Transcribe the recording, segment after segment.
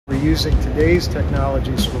using today's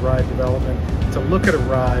technologies for ride development to look at a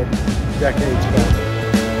ride decades back.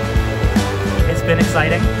 It's been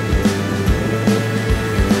exciting.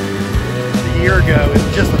 A year ago, it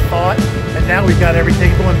was just a thought, and now we've got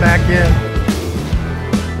everything going back in.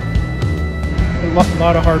 A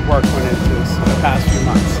lot of hard work went into this the past few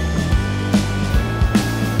months.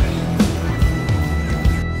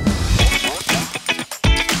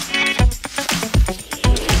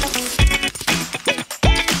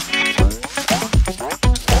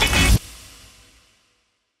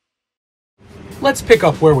 Let's pick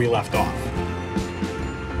up where we left off.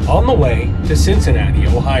 On the way to Cincinnati,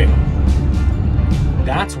 Ohio.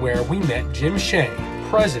 That's where we met Jim Shea,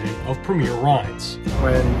 president of Premier Rides.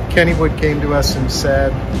 When Kennywood came to us and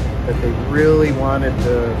said that they really wanted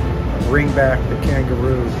to bring back the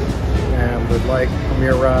Kangaroo and would like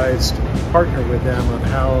Premier Rides to partner with them on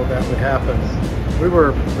how that would happen, we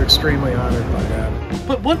were extremely honored by that.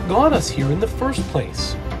 But what got us here in the first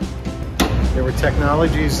place? There were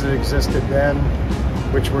technologies that existed then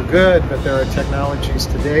which were good, but there are technologies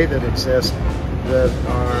today that exist that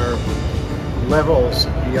are levels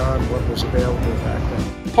beyond what was available back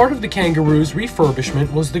then. Part of the Kangaroo's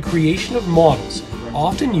refurbishment was the creation of models,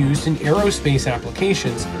 often used in aerospace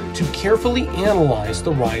applications, to carefully analyze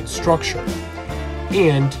the ride's structure.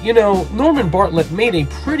 And, you know, Norman Bartlett made a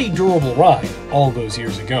pretty durable ride all those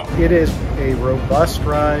years ago. It is a robust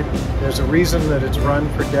ride. There's a reason that it's run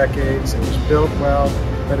for decades. It was built well,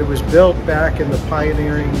 but it was built back in the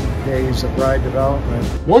pioneering days of ride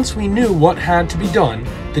development. Once we knew what had to be done,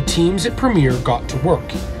 the teams at Premier got to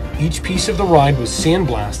work. Each piece of the ride was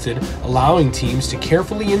sandblasted, allowing teams to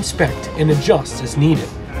carefully inspect and adjust as needed.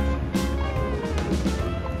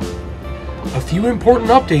 A few important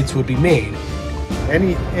updates would be made.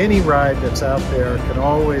 Any ride that's out there can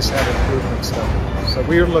always have improvements done. So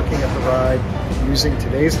we are looking at the ride using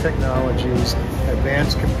today's technologies,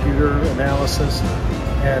 advanced computer analysis,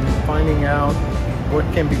 and finding out what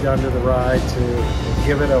can be done to the ride to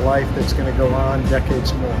give it a life that's going to go on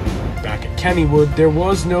decades more. Back at Kennywood, there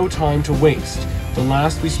was no time to waste. The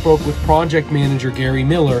last we spoke with project manager Gary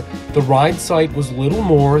Miller, the ride site was little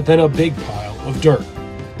more than a big pile of dirt.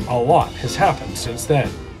 A lot has happened since then.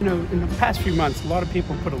 You know, in the past few months, a lot of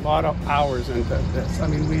people put a lot of hours into this. I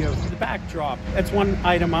mean, we have the backdrop. That's one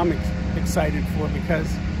item I'm excited for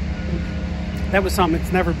because that was something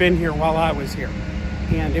that's never been here while I was here.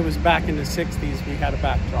 And it was back in the 60s we had a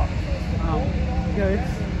backdrop.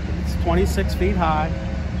 It's 26 feet high.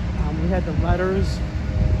 We had the letters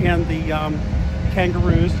and the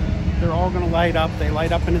Kangaroos. They're all going to light up. They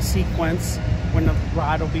light up in a sequence when the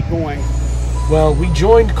ride will be going. Well, we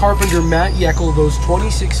joined carpenter Matt Yeckel those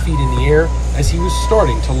 26 feet in the air as he was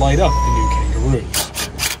starting to light up the new Kangaroo.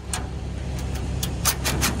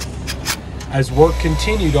 As work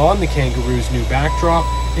continued on the Kangaroo's new backdrop,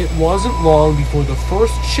 it wasn't long before the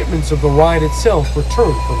first shipments of the ride itself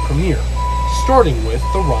returned from Premier, starting with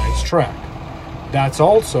the ride's track. That's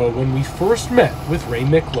also when we first met with Ray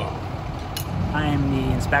Micklow. I am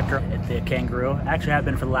the inspector at the Kangaroo. Actually, I've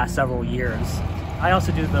been for the last several years. I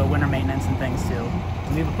also do the winter maintenance and things too.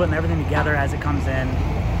 We've been putting everything together as it comes in,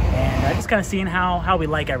 and just kind of seeing how we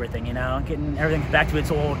like everything, you know, getting everything back to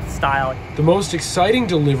its old style. The most exciting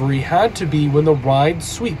delivery had to be when the ride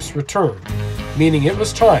sweeps returned, meaning it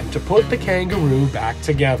was time to put the Kangaroo back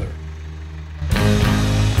together.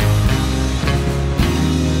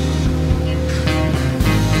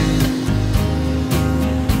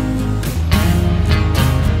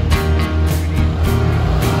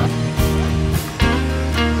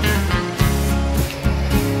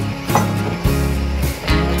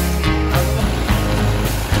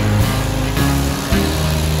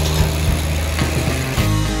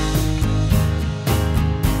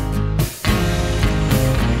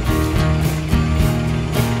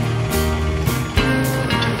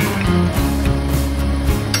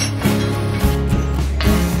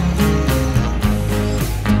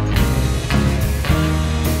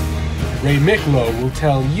 Ray Micklow will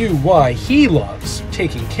tell you why he loves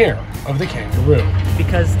taking care of the Kangaroo.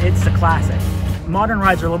 Because it's a classic. Modern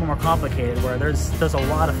rides are a little more complicated, where there's a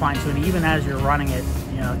lot of fine tuning, even as you're running it,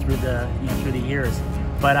 through the years.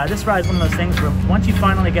 But this ride is one of those things where once you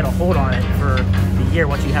finally get a hold on it for the year,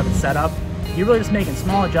 once you have it set up, you're really just making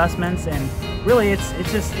small adjustments, and really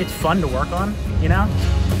it's fun to work on, you know.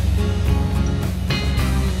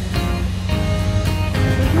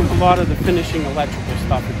 We're doing a lot of the finishing electrical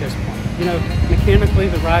stuff at this point. You know, mechanically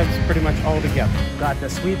the ride's pretty much all together. Got the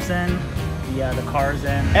sweeps in, the cars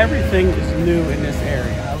in. Everything is new in this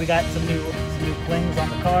area. We got some new flings on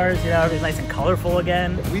the cars. Everything's nice and colorful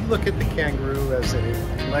again. We look at the Kangaroo as a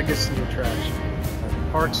legacy attraction.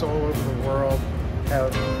 parks all over the world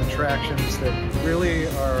have attractions that really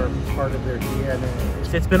are part of their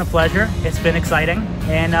DNA. It's been a pleasure. It's been exciting,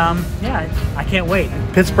 and yeah, I can't wait.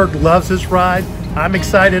 Pittsburgh loves this ride. I'm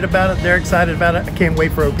excited about it. They're excited about it. I can't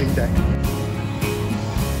wait for opening day.